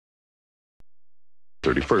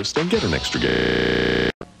31st and get an extra game.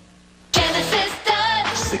 Genesis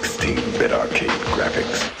does. 16-bit arcade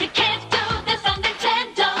graphics. You can't do this on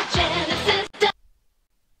Nintendo. Genesis does.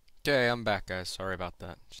 Okay, I'm back, guys. Sorry about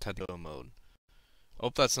that. Just had the go mode.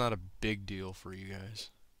 Hope that's not a big deal for you guys.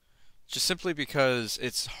 Just simply because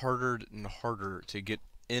it's harder and harder to get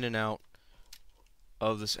in and out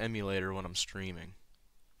of this emulator when I'm streaming.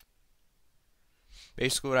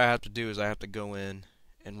 Basically what I have to do is I have to go in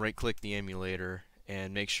and right-click the emulator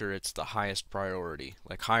and make sure it's the highest priority,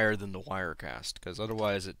 like higher than the Wirecast, because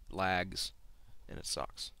otherwise it lags and it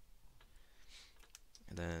sucks.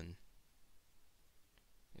 And then,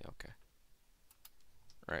 yeah, okay.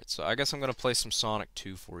 Alright, so I guess I'm going to play some Sonic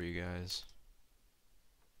 2 for you guys.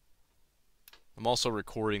 I'm also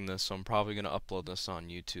recording this, so I'm probably going to upload this on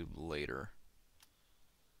YouTube later.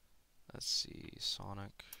 Let's see,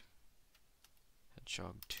 Sonic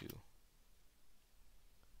Hedgehog 2.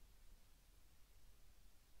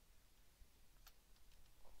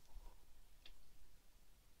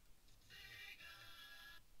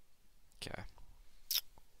 Okay.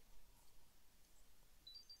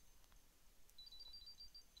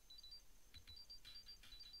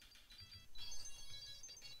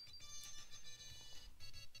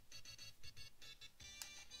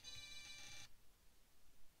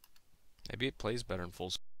 Maybe it plays better in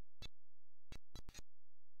full screen.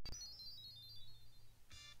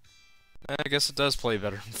 I guess it does play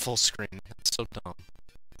better in full screen. That's so dumb.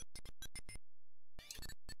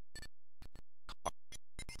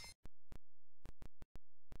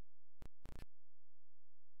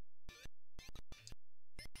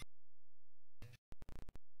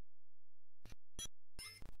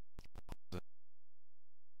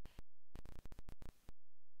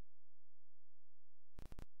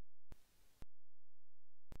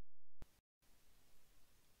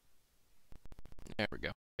 There we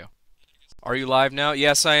go. Are you live now?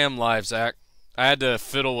 Yes, I am live, Zach. I had to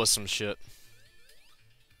fiddle with some shit.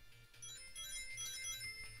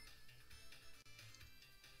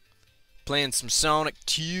 Playing some Sonic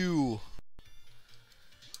 2.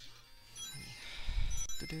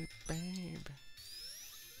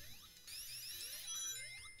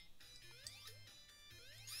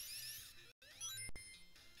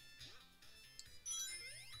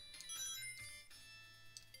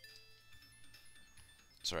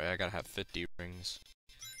 Sorry, I gotta have 50 rings.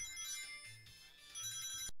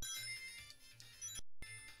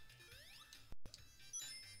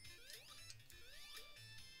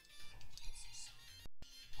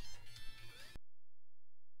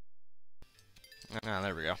 Ah,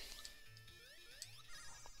 there we go.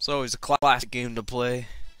 It's always a classic game to play.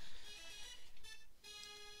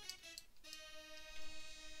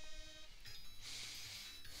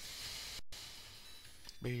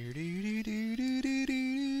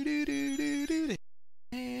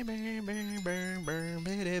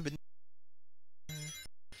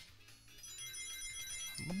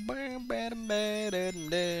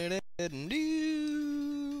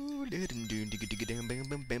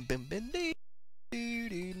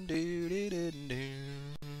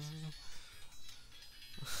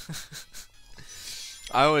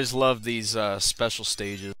 I always love these special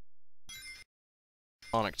stages.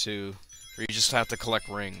 Sonic 2, where you just have to collect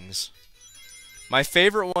rings. My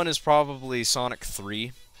favorite one is probably Sonic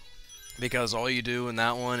 3, because all you do in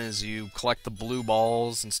that one is you collect the blue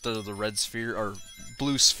balls instead of the red sphere, or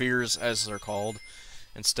blue spheres as they're called,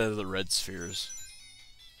 instead of the red spheres.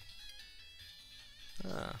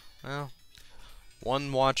 Well,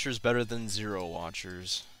 one watcher's better than 0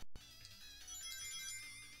 watchers.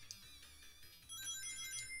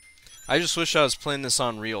 I just wish I was playing this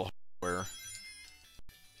on real hardware.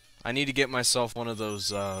 I need to get myself one of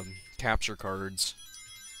those capture cards.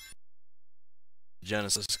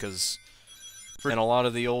 Genesis, because and a lot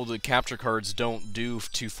of the old capture cards don't do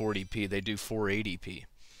 240p, they do 480p.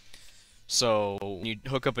 So when you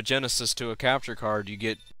hook up a Genesis to a capture card, you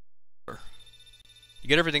get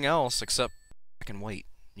everything else except black and white.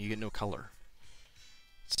 You get no color.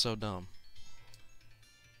 It's so dumb.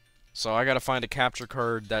 So I gotta find a capture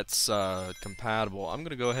card that's compatible. I'm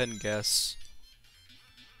gonna go ahead and guess.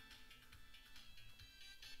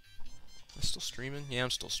 Am I still streaming? Yeah, I'm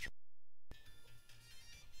still streaming.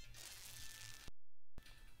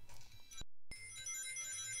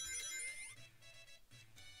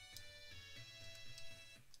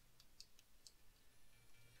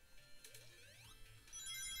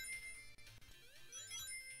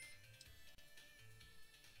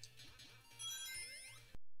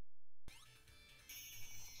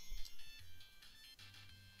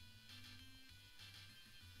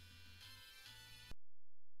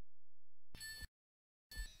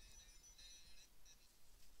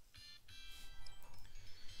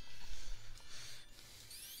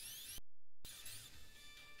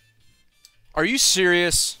 Are you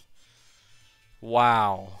serious?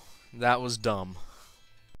 Wow. That was dumb.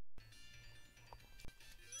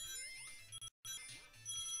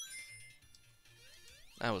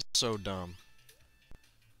 That was so dumb.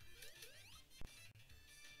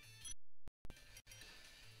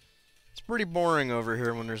 It's pretty boring over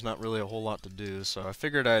here when there's not really a whole lot to do, so I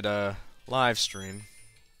figured I'd live stream.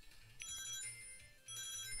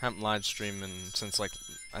 Haven't live streamed since like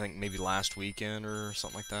I think maybe last weekend or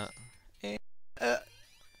something like that. And,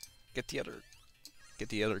 get the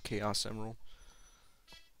other Chaos Emerald.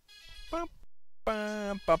 Bum,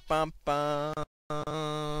 bum, bum, bum, bum.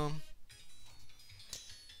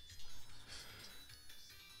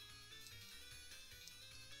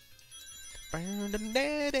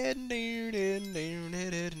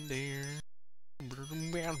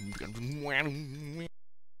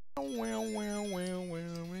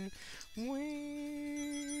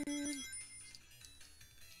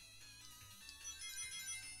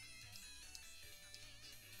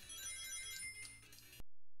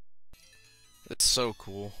 It's so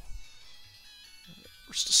cool.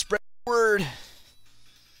 Just to spread the word.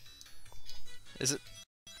 Is it?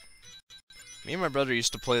 Me and my brother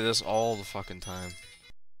used to play this all the fucking time.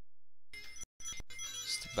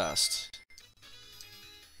 It's the best.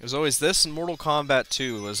 It was always this and Mortal Kombat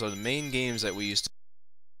 2 was the main games that we used to.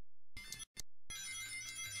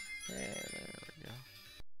 Yeah, there we go.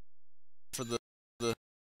 For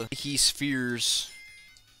the key spheres.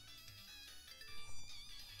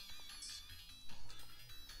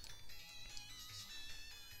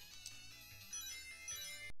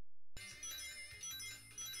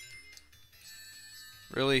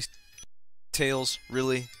 Really? Tails?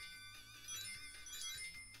 Really?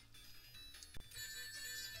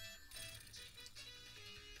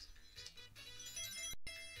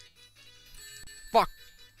 Fuck!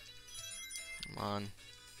 Come on.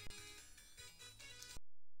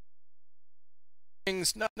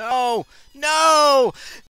 No! No! No!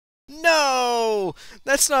 No!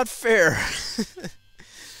 That's not fair!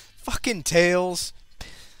 Fucking Tails.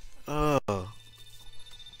 Ugh.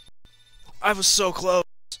 I was so close.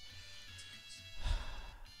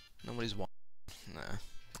 Nobody's watching. Nah.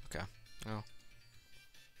 Okay. Well,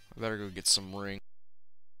 I better go get some ring.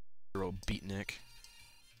 Hero beatnik.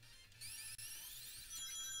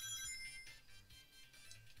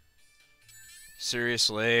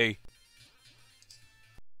 Seriously.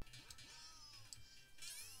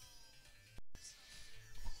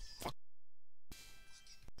 Fuck.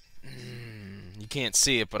 You can't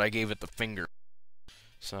see it, but I gave it the finger.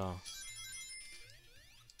 So.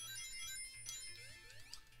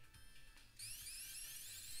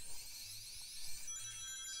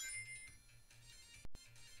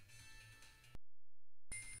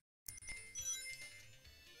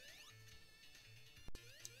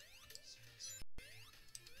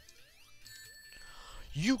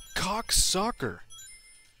 You cocksucker!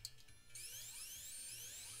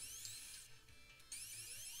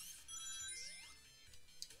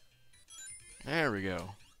 There we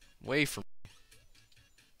go. Away from me.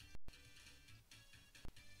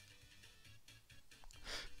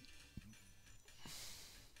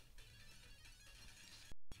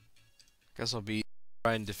 Guess I'll be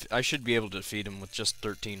trying to. I should be able to defeat him with just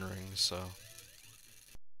 13 rings, so.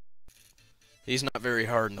 He's not very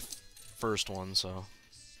hard in the first one, so.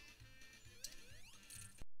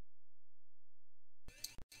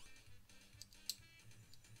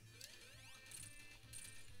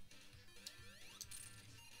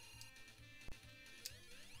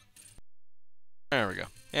 There we go.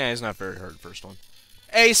 Yeah, he's not very hard, first one.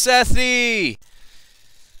 Hey, Sethy!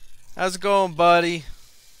 How's it going, buddy?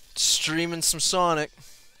 Streaming some Sonic.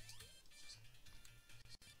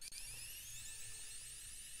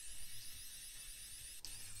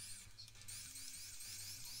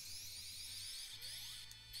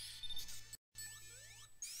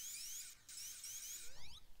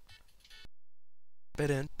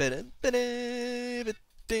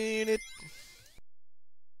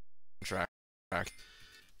 Track.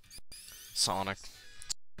 Sonic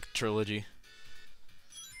trilogy.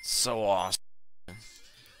 So awesome.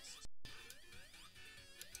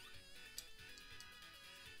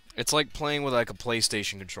 It's like playing with like a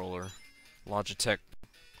PlayStation controller. Logitech.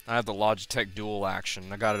 I have the Logitech Dual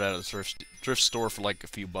Action. I got it at a thrift store for like a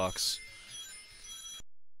few bucks.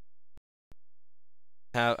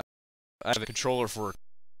 I have a controller for,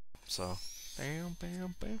 so. Bam,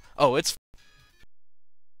 bam, bam. Oh, it's.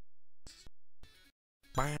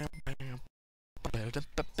 Bam, bam.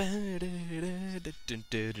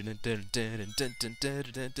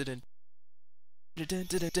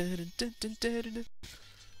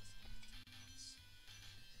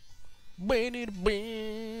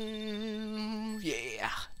 Yeah.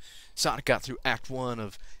 Sonic got through Act 1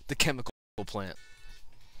 of The Chemical Plant.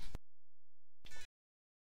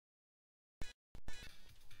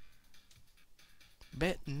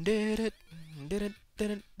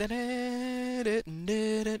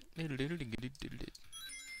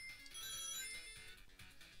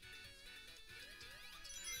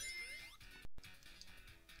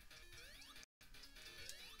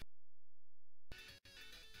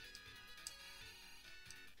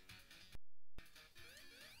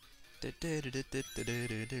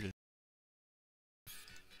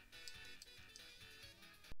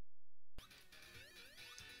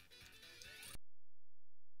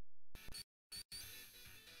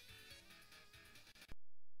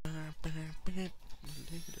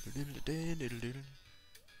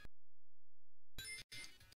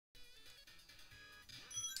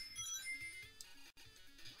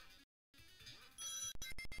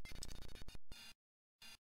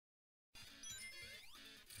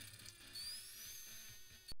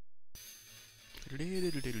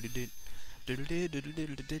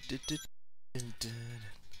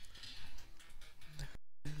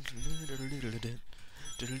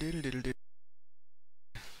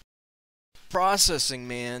 Processing,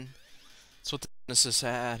 man. That's what the Genesis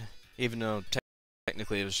had, even though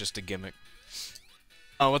technically it was just a gimmick.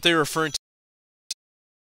 What they were referring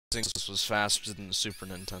to was faster than the Super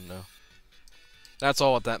Nintendo. That's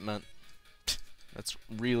all what that meant. That's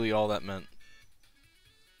really all that meant.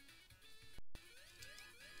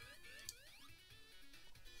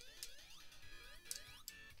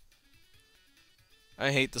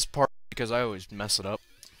 I hate this part because I always mess it up.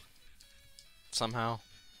 Somehow.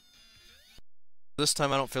 This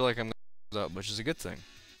time I don't feel like I'm gonna mess it up, which is a good thing.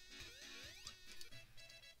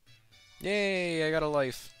 Yay, I got a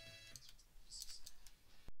life.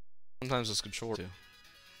 Sometimes it's controller too.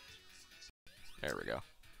 There we go.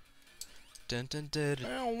 Dun dun dun.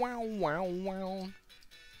 Wow wow wow.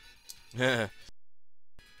 Yeah.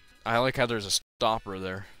 I like how there's a stopper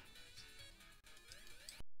there.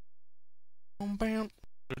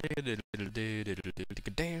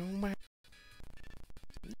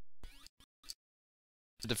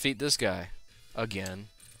 Defeat this guy again.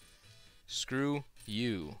 Screw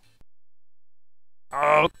you.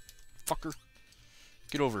 Oh, fucker.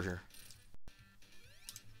 Get over here.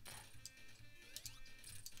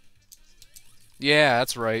 Yeah,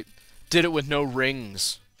 that's right. Did it with no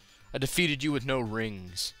rings. I defeated you with no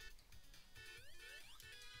rings.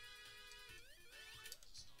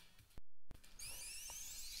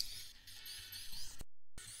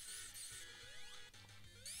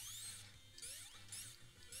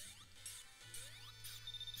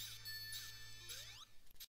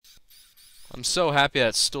 I'm so happy that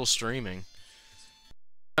it's still streaming.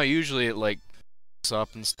 Usually it like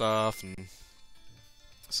up and stuff, and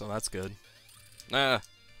so that's good. I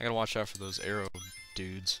gotta watch out for those arrow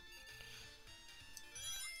dudes.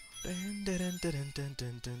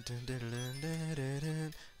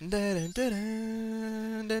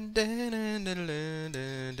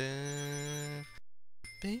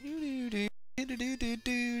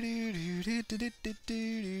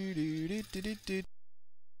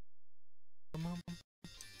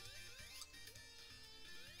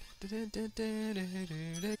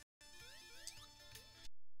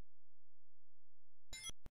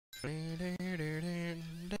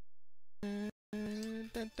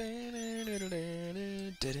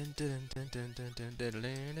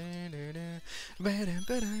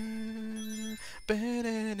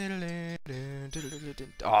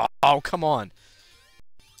 Oh, come on.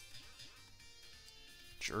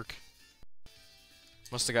 Jerk.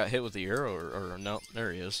 Must have got hit with the arrow, or no,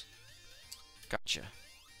 there he is. Gotcha.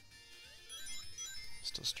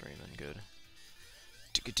 Still streaming, good.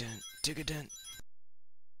 Dig-a-dent, dig-a-dent.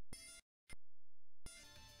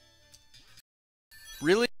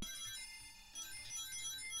 Really?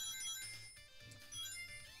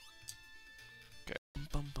 Okay.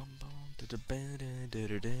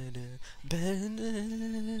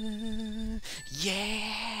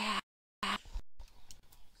 Yeah!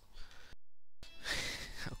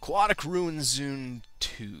 Aquatic Ruin Zone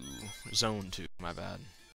 2. Zone 2, my bad.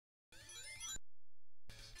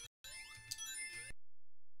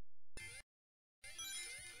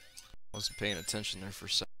 Wasn't paying attention there for a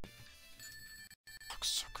second.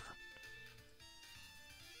 Sucker.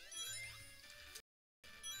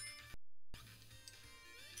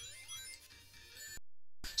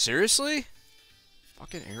 Seriously?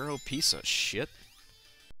 Fucking arrow piece of shit.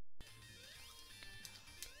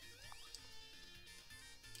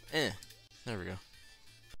 There we go.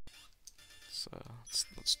 So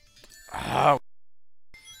let's ow.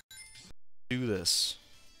 this.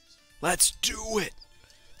 Let's do it!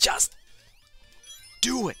 Just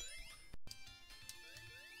do it!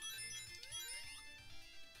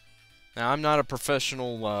 Now, I'm not a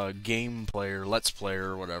professional game player, let's player,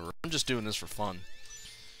 or whatever. I'm just doing this for fun.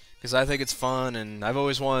 Because I think it's fun, and I've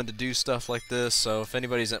always wanted to do stuff like this, so if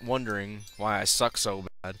anybody's wondering why I suck so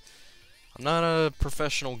bad, I'm not a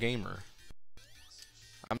professional gamer.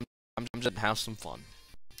 I'm just have some fun.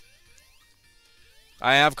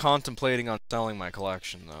 I am contemplating on selling my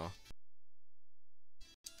collection, though.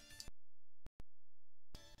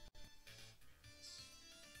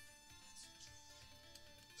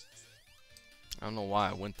 I don't know why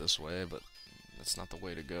I went this way, but that's not the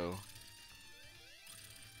way to go.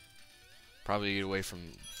 Probably get away from...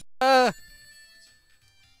 Get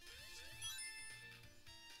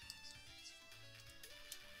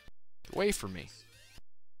away from me.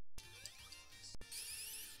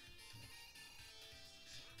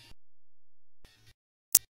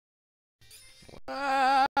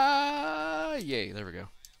 Yay, there we go.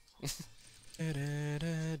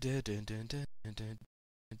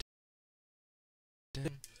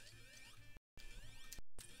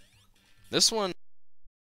 This one...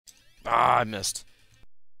 Ah, I missed.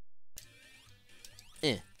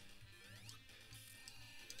 Eh.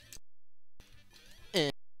 Eh.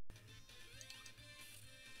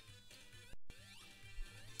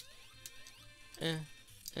 Eh.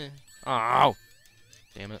 Eh. Oh!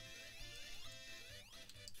 Damn it.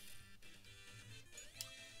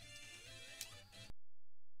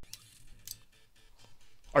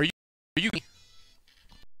 Are you...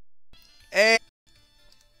 Eh!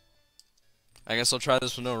 I guess I'll try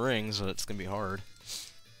this with no rings, but it's gonna be hard.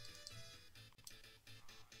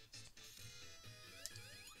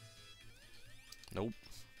 Nope.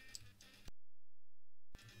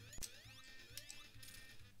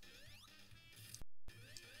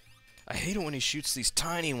 I hate it when he shoots these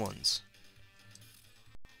tiny ones.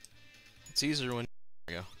 It's easier when...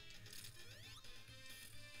 There we go.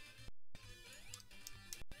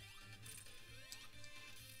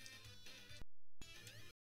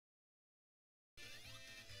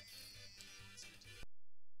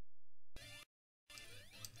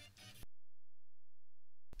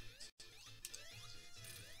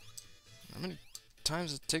 How many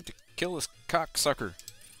times does it take to kill this cocksucker?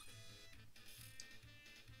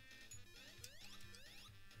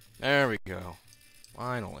 There we go.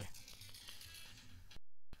 Finally.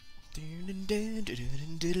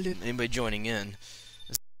 Anybody joining in?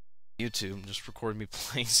 YouTube, just record me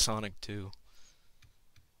playing Sonic 2.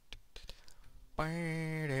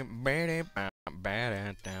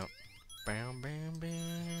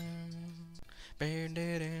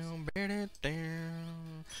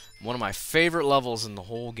 One of my favorite levels in the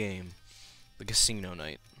whole game, the casino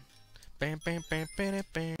night.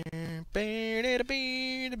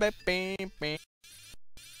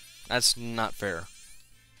 That's not fair.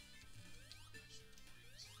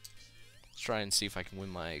 Let's try and see if I can win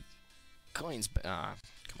my coins back. Ah,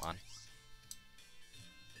 come on.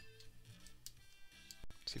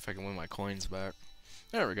 See if I can win my coins back.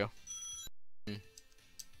 There we go.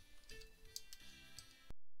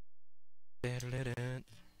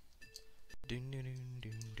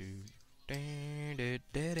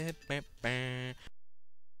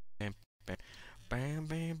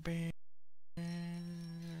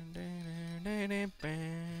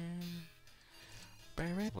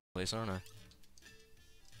 Place, aren't I?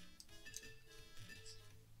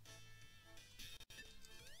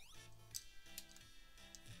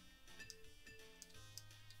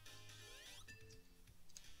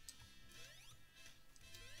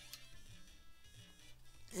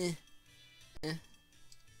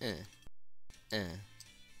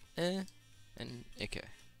 And okay.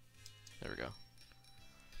 There we go.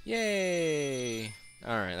 Yay!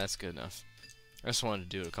 Alright, that's good enough. I just wanted to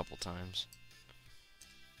do it a couple times.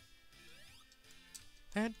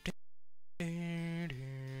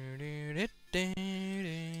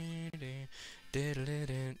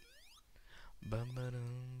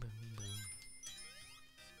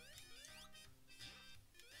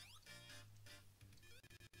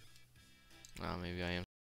 Oh, maybe I am.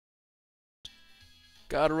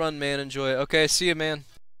 Gotta run, man. Enjoy it. Okay, see you, man.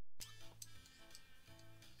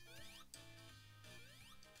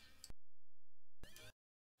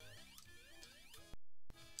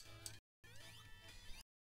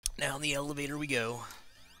 Now in the elevator we go.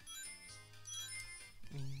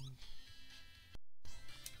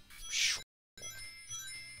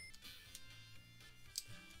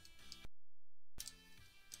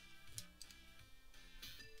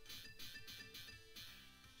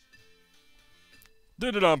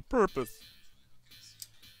 Did it on purpose.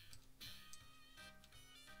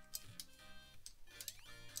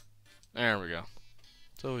 There we go.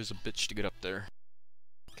 It's always a bitch to get up there.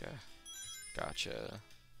 Okay. Gotcha.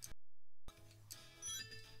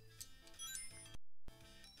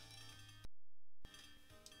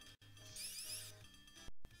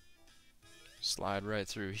 Slide right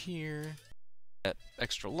through here. That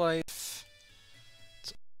extra life.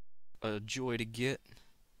 It's a joy to get.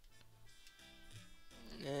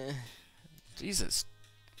 Jesus.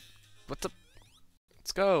 What the?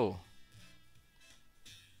 Let's go.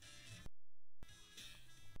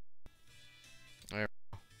 There.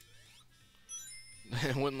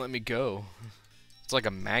 It wouldn't let me go. It's like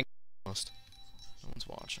a magnet almost. No one's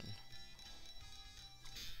watching.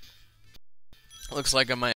 Looks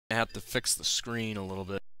like I might have to fix the screen a little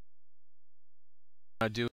bit. I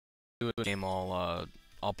do a game, I'll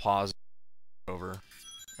pause it over,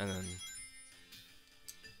 and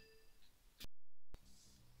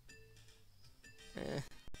then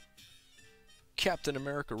Captain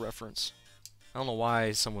America reference. I don't know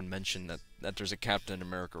why someone mentioned that there's a Captain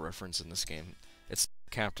America reference in this game. It's a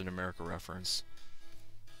Captain America reference.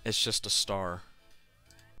 It's just a star.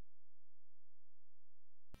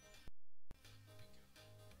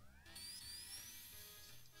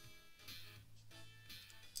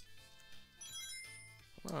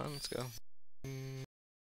 Come on, let's go.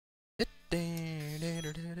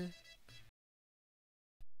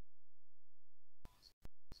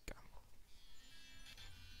 Go.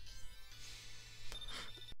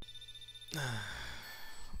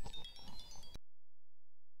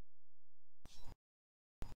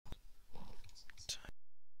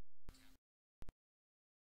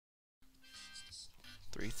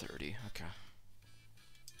 3:30. Okay.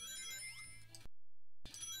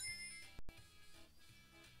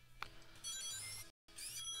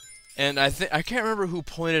 And I can't remember who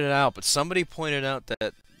pointed it out, but somebody pointed out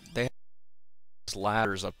that they have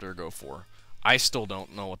ladders up there go for. I still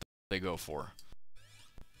don't know what they go for.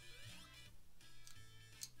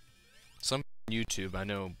 Some on YouTube I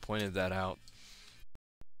know pointed that out.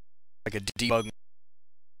 Like a debug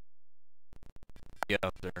get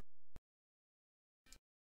up there.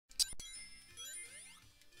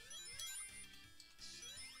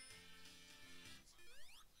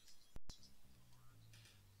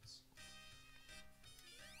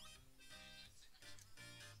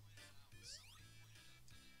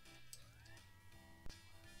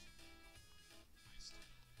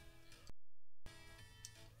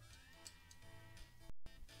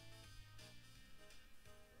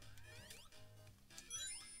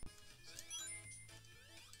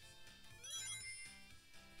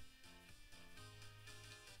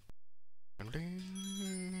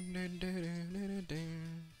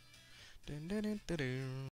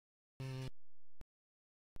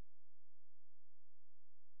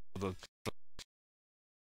 The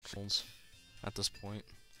phones at this point.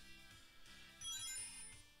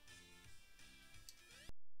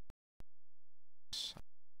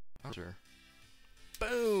 Sure.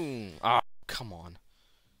 Boom! Ah, come on.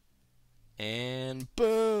 And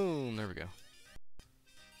boom! There we go.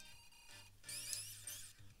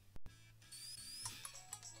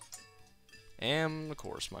 And of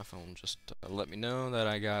course, my phone just let me know that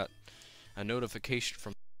I got a notification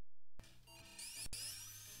from.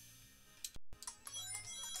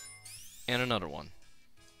 And another one.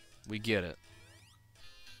 We get it.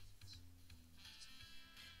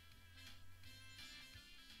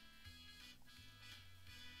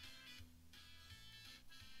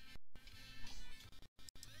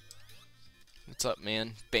 What's up,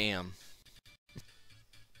 man? Bam.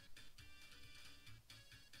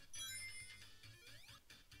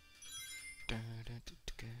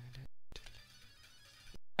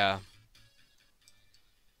 Yeah.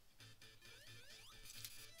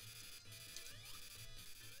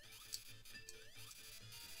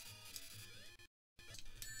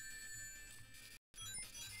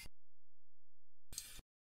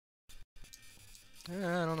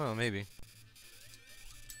 I don't know, maybe.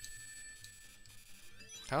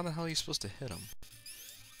 How the hell are you supposed to hit him?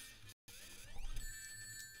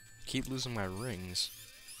 Keep losing my rings.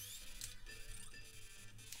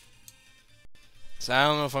 So I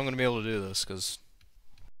don't know if I'm gonna be able to do this, because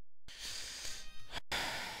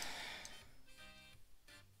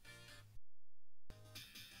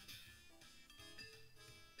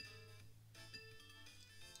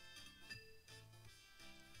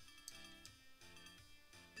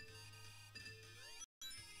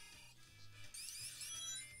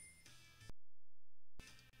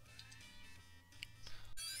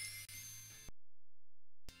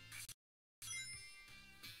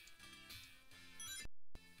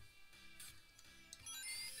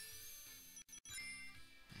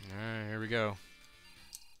alright, here we go.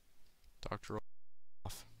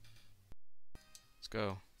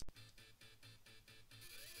 go.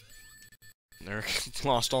 There,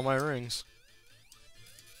 lost all my rings.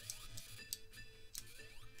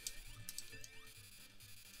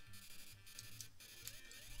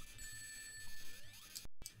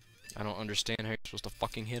 I don't understand how you're supposed to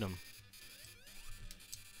fucking hit him.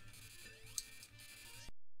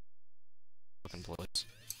 Fucking place.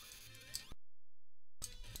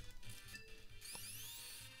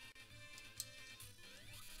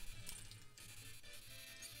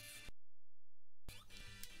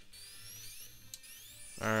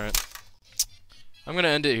 Alright. I'm gonna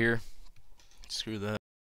end it here. Screw that.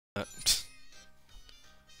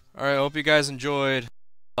 Alright, hope you guys enjoyed.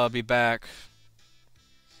 I'll be back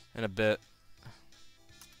in a bit.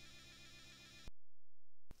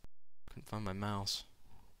 Couldn't find my mouse.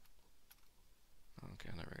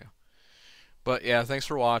 Okay, there we go. But yeah, thanks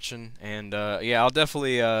for watching, and yeah, I'll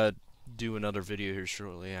definitely do another video here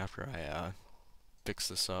shortly after I fix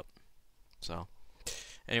this up. So,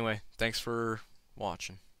 anyway, thanks for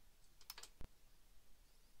watching.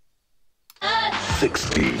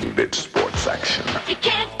 16-bit sports action. You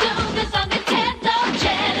can't do this on Nintendo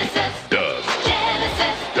Genesis. Does.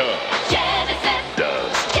 Genesis. Does. Genesis.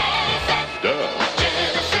 Does. Genesis. Does.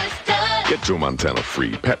 Genesis does. Get Joe Montana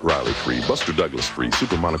free, Pat Riley free, Buster Douglas free,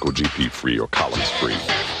 Super Monaco GP free, or Collins free.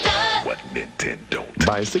 Genesis does. What Nintendo don't.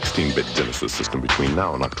 Buy a 16-bit Genesis system between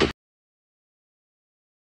now and October.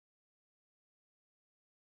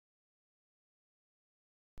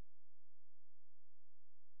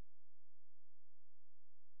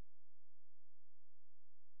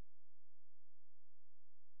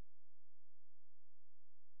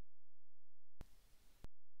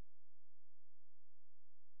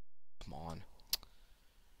 Come on.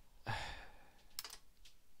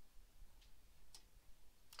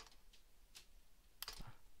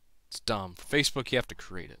 It's dumb. For Facebook, you have to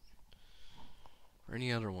create it. For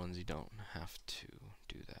any other ones, you don't have to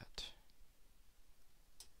do that.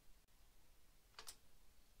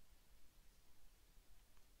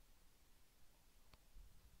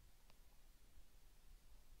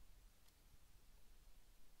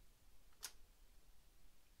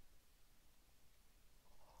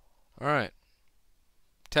 Alright.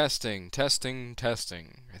 Testing, testing,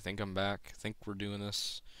 testing. I think I'm back. I think we're doing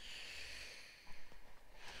this.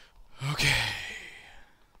 Okay.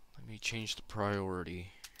 Let me change the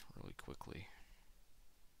priority really quickly.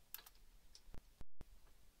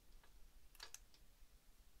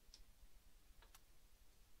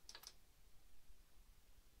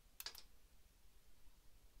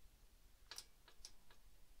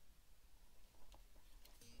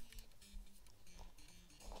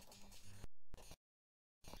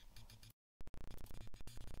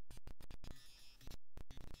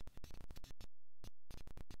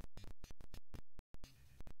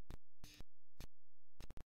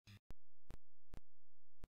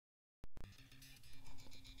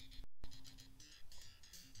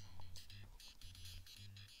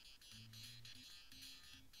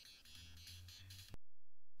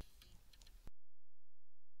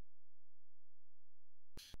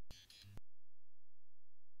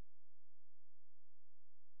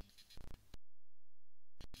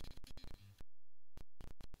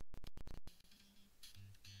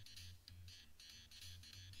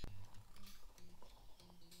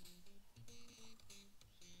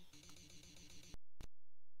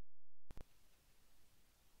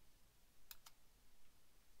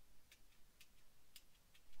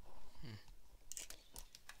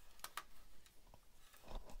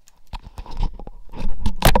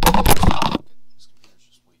 This computer's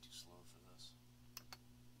just way too slow for this.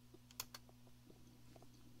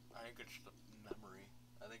 I think it's the memory.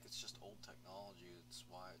 I think it's just old technology. That's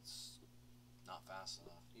why it's not fast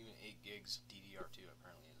enough. Even 8 gigs of DDR2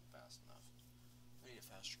 apparently isn't fast enough. I need a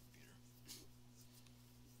faster computer.